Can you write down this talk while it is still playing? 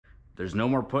There's no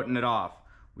more putting it off.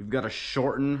 We've got to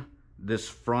shorten this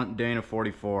front Dana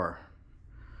 44.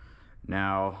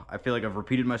 Now, I feel like I've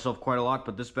repeated myself quite a lot,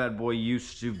 but this bad boy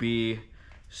used to be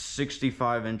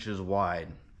 65 inches wide.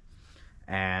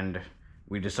 And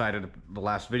we decided the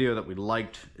last video that we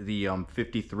liked the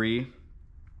 53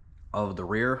 of the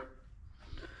rear.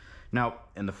 Now,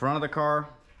 in the front of the car,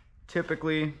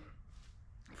 typically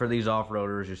for these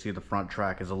off-roaders, you see the front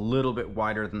track is a little bit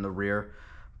wider than the rear,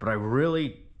 but I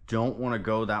really don't want to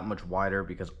go that much wider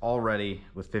because already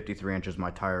with 53 inches,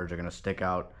 my tires are going to stick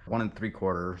out 1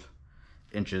 3/4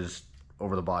 inches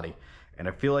over the body. And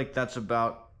I feel like that's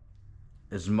about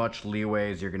as much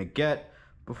leeway as you're going to get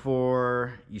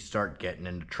before you start getting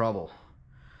into trouble.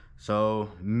 So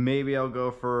maybe I'll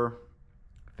go for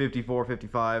 54,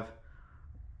 55,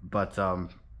 but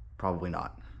probably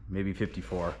not. Maybe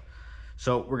 54.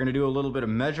 So we're going to do a little bit of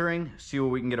measuring, see what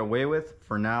we can get away with.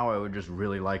 For now, I would just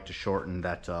really like to shorten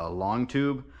that long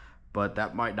tube, but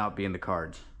that might not be in the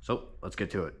cards. So let's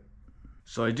get to it.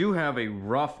 So I do have a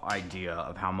rough idea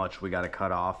of how much we got to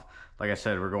cut off. Like I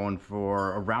said, we're going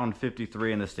for around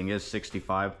 53 and this thing is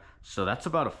 65. So that's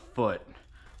about a foot.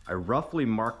 I roughly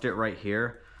marked it right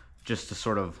here just to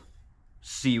sort of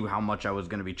see how much I was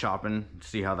going to be chopping,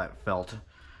 see how that felt.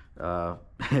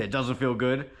 It doesn't feel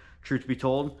good, truth be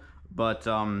told, but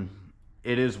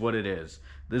it is what it is.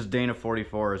 This Dana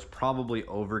 44 is probably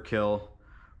overkill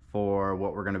for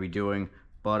what we're going to be doing,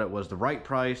 but it was the right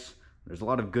price. There's a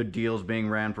lot of good deals being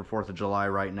ran for 4th of July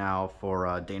right now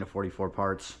for Dana 44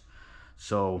 parts.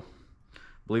 So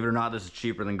believe it or not, this is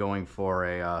cheaper than going for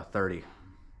a 30.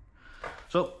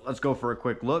 So let's go for a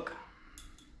quick look.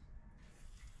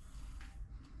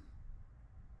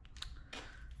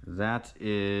 That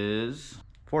is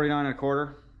 49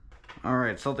 1/4. All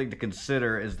right, something to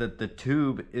consider is that the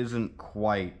tube isn't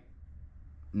quite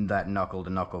that knuckle to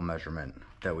knuckle measurement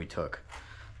that we took.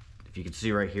 If you can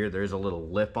see right here, there's a little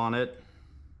lip on it.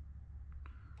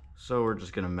 So we're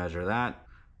just gonna measure that.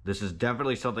 This is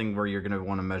definitely something where you're gonna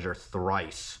wanna measure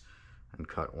thrice and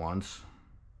cut once.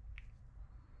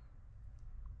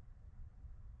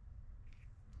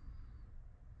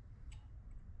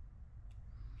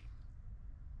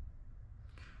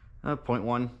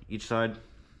 .1 each side.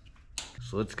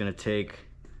 So it's gonna take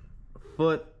a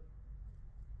foot.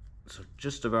 So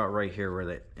just about right here where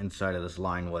the inside of this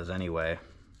line was anyway.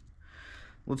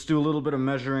 Let's do a little bit of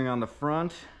measuring on the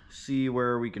front, see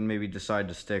where we can maybe decide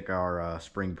to stick our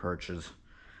spring perches,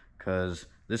 because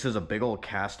this is a big old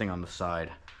casting on the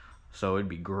side. So it'd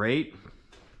be great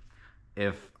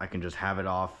if I can just have it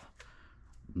off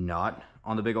not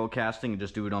on the big old casting and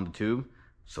just do it on the tube.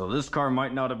 So this car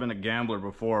might not have been a gambler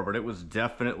before, but it was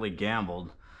definitely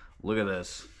gambled. Look at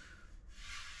this.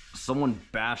 Someone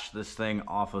bashed this thing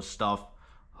off of stuff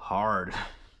hard,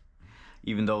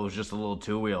 even though it was just a little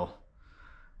two-wheel.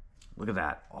 Look at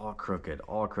that, all crooked,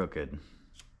 all crooked.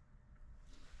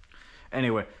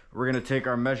 Anyway, we're gonna take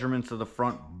our measurements of the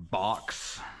front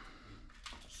box.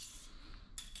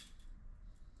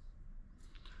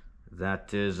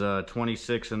 That is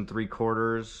 26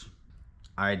 3/4.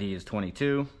 ID is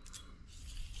 22.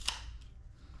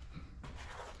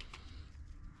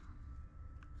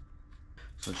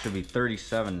 So it should be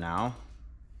 37 now.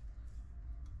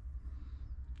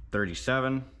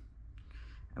 37.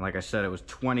 And like I said, it was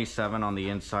 27 on the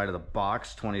inside of the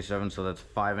box, 27, so that's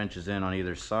 5 inches in on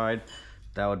either side.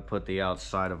 That would put the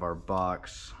outside of our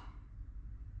box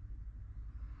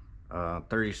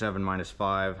 37 minus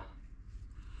 5.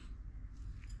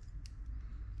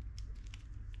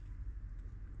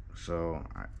 So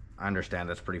I understand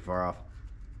that's pretty far off.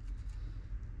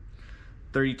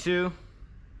 32,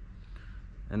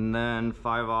 and then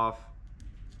 5 off.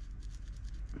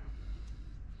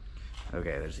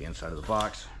 Okay, there's the inside of the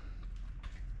box.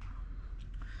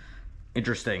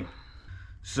 Interesting.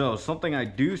 So something I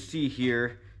do see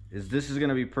here is this is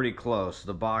gonna be pretty close.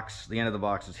 The box, the end of the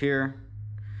box is here.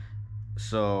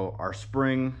 So our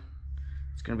spring,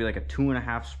 it's gonna be like a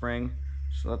 2.5 spring.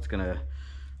 So that's gonna,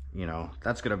 you know,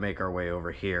 that's gonna make our way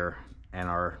over here. And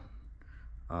our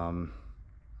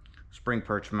spring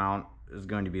perch mount is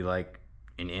going to be like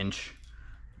an inch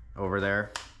over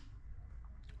there.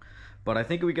 But I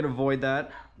think we can avoid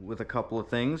that with a couple of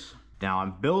things. Now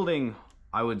I'm building,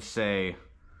 I would say,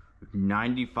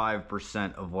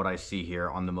 95% of what I see here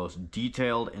on the most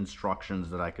detailed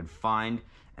instructions that I could find,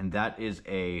 and that is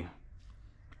a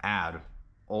ad,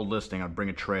 old listing on Bring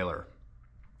a Trailer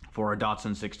for a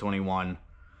Datsun 621,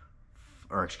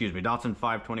 or excuse me, Datsun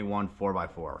 521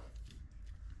 4x4.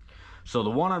 So the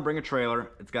one on Bring a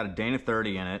Trailer, it's got a Dana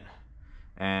 30 in it,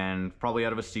 and probably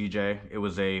out of a CJ. It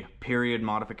was a period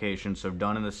modification, so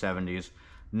done in the 70s.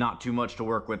 not too much to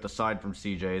work with aside from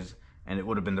CJ's, and it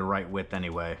would have been the right width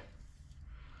anyway.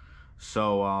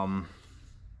 So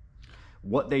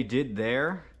what they did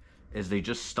there is they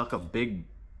just stuck a big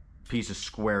piece of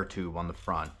square tube on the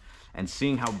front, and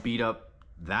seeing how beat up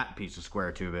that piece of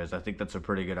square tube is, I think that's a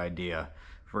pretty good idea.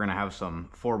 If we're gonna have some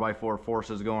 4x4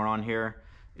 forces going on here,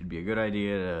 it'd be a good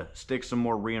idea to stick some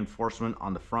more reinforcement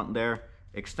on the front there,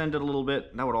 extend it a little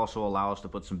bit. That would also allow us to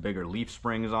put some bigger leaf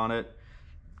springs on it,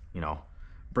 you know,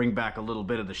 bring back a little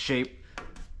bit of the shape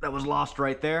that was lost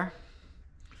right there.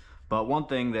 But one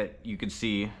thing that you can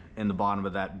see in the bottom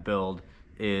of that build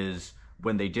is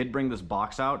when they did bring this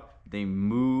box out, they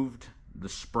moved the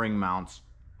spring mounts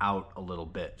out a little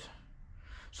bit.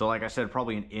 So like I said,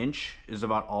 probably an inch is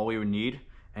about all we would need,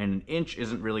 and an inch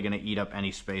isn't really going to eat up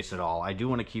any space at all. I do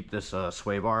want to keep this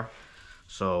sway bar,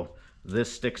 so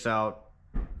this sticks out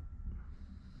 1.5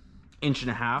 inches.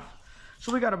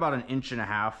 So we got about 1.5 inches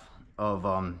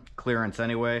of clearance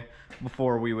anyway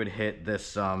before we would hit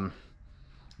this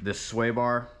this sway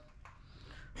bar.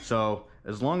 So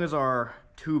as long as our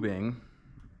tubing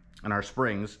and our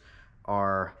springs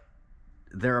are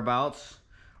thereabouts,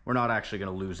 we're not actually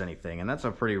going to lose anything, and that's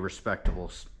a pretty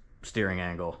respectable steering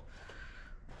angle.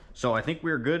 So I think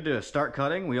we're good to start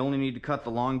cutting. We only need to cut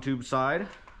the long tube side.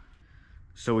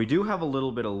 So we do have a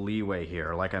little bit of leeway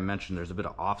here. Like I mentioned, there's a bit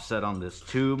of offset on this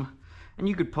tube, and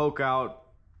you could poke out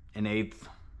 1/8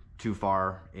 too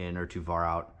far in or too far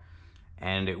out,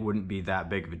 and it wouldn't be that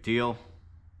big of a deal.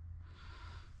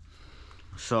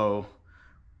 So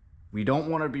we don't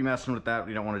want to be messing with that.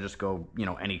 We don't want to just go, you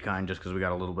know, any kind just because we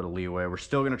got a little bit of leeway. We're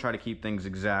still going to try to keep things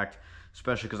exact,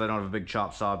 especially because I don't have a big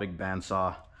chop saw, big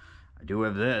bandsaw. I do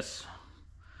have this,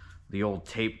 the old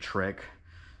tape trick.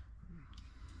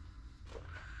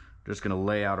 Just going to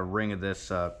lay out a ring of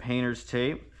this painter's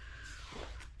tape.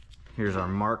 Here's our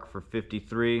mark for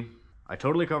 53. I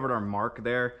totally covered our mark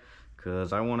there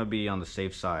because I want to be on the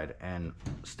safe side and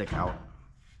stick out,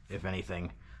 if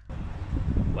anything.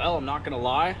 Well, I'm not gonna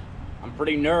lie, I'm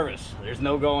pretty nervous. There's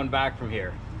no going back from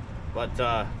here. But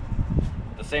at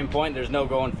the same point, there's no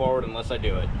going forward unless I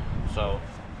do it. So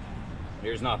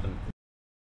here's nothing.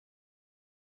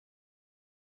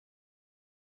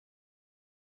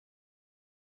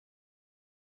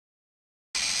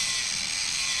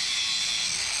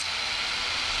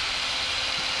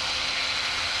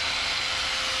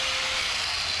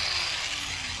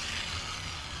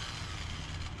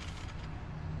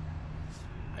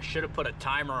 I should have put a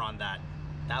timer on that.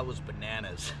 That was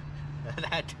bananas. That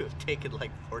had to have taken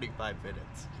like 45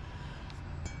 minutes.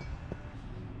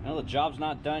 Well, the job's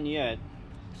not done yet.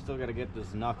 Still got to get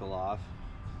this knuckle off.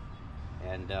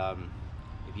 And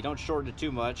if you don't shorten it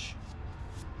too much,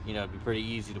 you know, it'd be pretty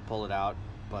easy to pull it out.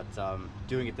 But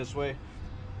doing it this way,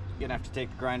 you're gonna have to take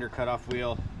the grinder, cut off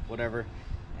wheel, whatever,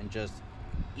 and just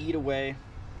eat away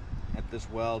at this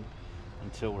weld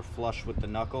until we're flush with the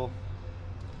knuckle.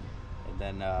 And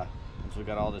then once we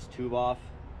got all this tube off,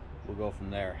 we'll go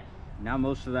from there. Now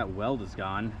most of that weld is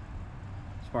gone,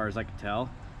 as far as I can tell,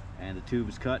 and the tube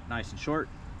is cut nice and short.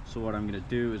 So what I'm going to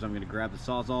do is I'm going to grab the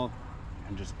Sawzall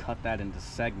and just cut that into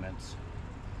segments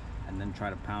and then try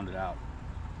to pound it out.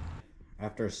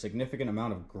 After a significant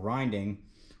amount of grinding,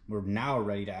 we're now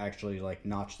ready to actually like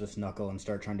notch this knuckle and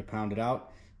start trying to pound it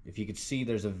out. If you could see,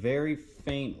 there's a very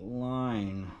faint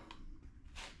line.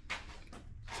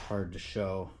 It's hard to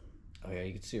show. Oh yeah,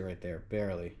 you can see it right there,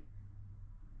 barely.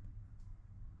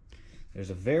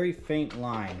 There's a very faint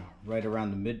line right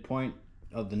around the midpoint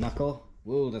of the knuckle.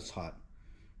 Whoa, that's hot.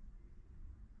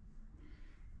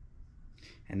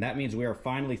 And that means we are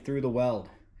finally through the weld.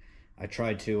 I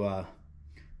tried to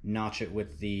notch it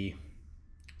with the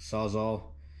Sawzall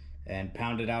and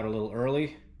pound it out a little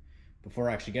early before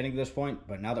actually getting to this point,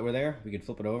 but now that we're there, we can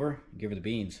flip it over and give her the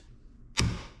beans.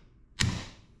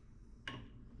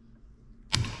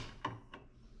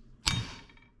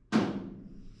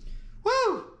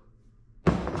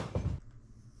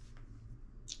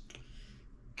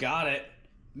 Got it.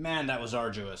 Man, that was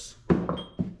arduous.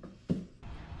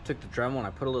 Took the Dremel and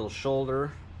I put a little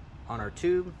shoulder on our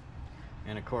tube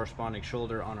and a corresponding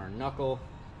shoulder on our knuckle.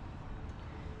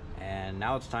 And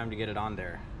now it's time to get it on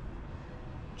there.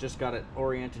 Just got it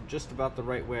oriented just about the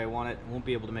right way I want it. Won't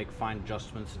be able to make fine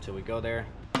adjustments until we go there.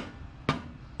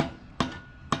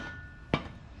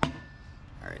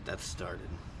 Alright, that's started.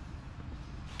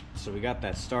 So we got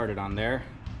that started on there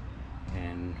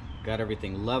and got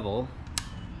everything level.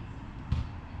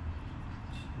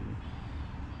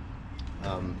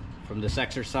 From this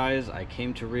exercise, I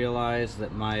came to realize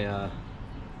that my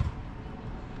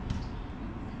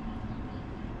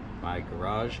my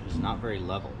garage is not very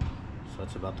level, so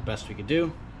that's about the best we could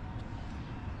do.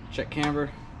 Check camber.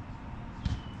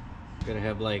 Gotta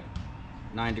have like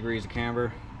 9 degrees of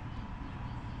camber.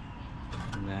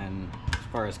 And then as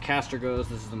far as caster goes,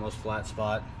 this is the most flat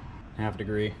spot, 1/2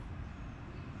 degree.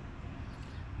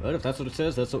 But if that's what it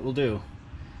says, that's what we'll do.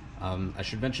 I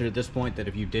should mention at this point that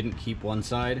if you didn't keep one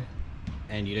side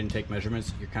and you didn't take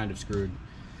measurements, you're kind of screwed.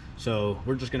 So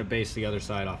we're just gonna base the other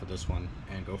side off of this one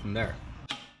and go from there.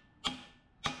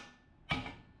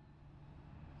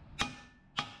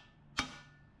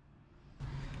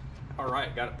 All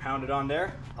right, got it pounded on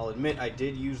there. I'll admit I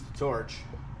did use the torch.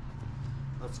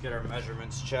 Let's get our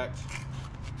measurements checked.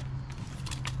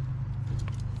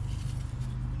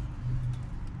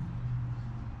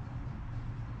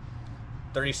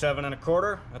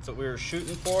 $37.25, that's what we were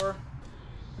shooting for.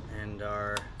 And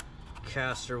our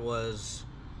caster was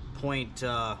like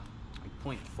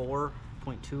 0.4,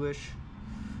 0.2-ish,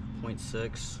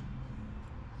 0.6.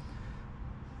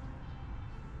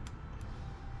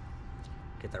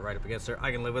 Get that right up against there.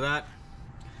 I can live with that.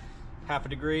 1/2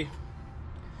 degree.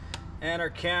 And our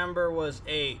camber was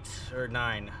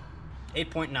 8.9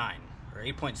 or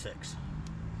 8.6.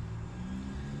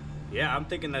 Yeah, I'm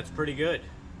thinking that's pretty good.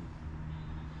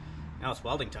 Now it's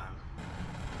welding time.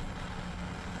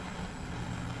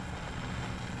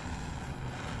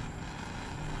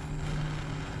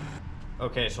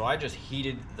 Okay, so I just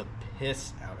heated the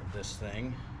piss out of this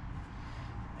thing.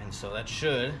 And so that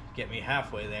should get me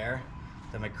halfway there.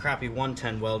 Then my crappy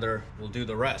 110 welder will do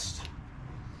the rest.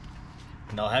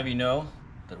 And I'll have you know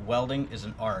that welding is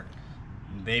an art.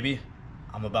 And baby,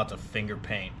 I'm about to finger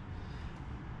paint.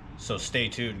 So stay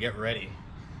tuned, get ready.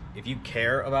 If you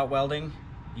care about welding,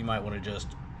 you might want to just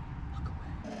look away.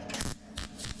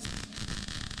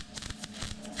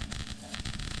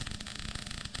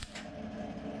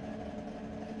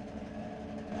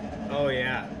 Oh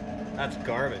yeah, that's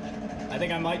garbage. I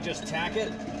think I might just tack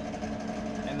it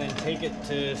and then take it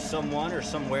to someone or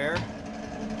somewhere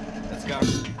that's got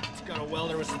a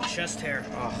welder with some chest hair.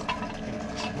 Oh.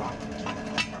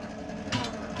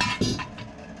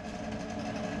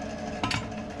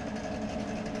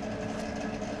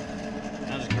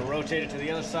 I'm just gonna rotate it to the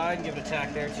other side and give it a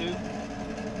tack there too.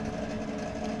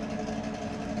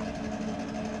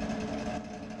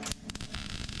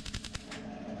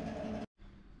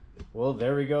 Well,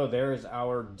 there we go. There is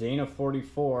our Dana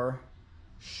 44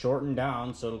 shortened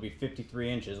down, so it'll be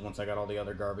 53 inches once I got all the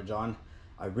other garbage on.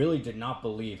 I really did not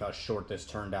believe how short this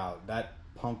turned out. That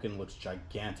pumpkin looks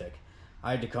gigantic. I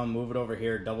had to come move it over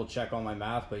here, double check all my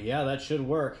math, but yeah, that should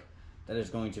work. That is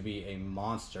going to be a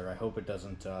monster. I hope it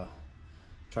doesn't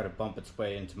try to bump its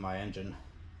way into my engine.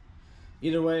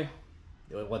 Either way,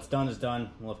 what's done is done.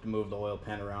 We'll have to move the oil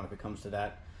pan around if it comes to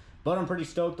that. But I'm pretty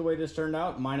stoked the way this turned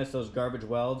out, minus those garbage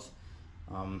welds.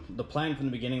 The plan from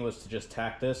the beginning was to just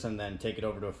tack this and then take it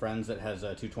over to a friend's that has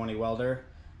a 220 welder.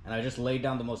 And I just laid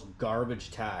down the most garbage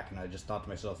tack, and I just thought to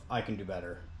myself, I can do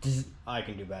better. I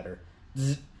can do better.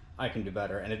 I can do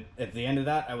better. And at the end of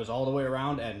that, I was all the way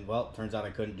around, and well, turns out I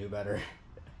couldn't do better.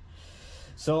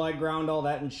 So I ground all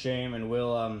that in shame, and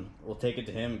we'll take it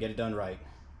to him and get it done right.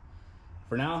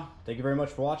 For now, thank you very much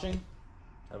for watching.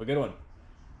 Have a good one.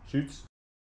 Shoots.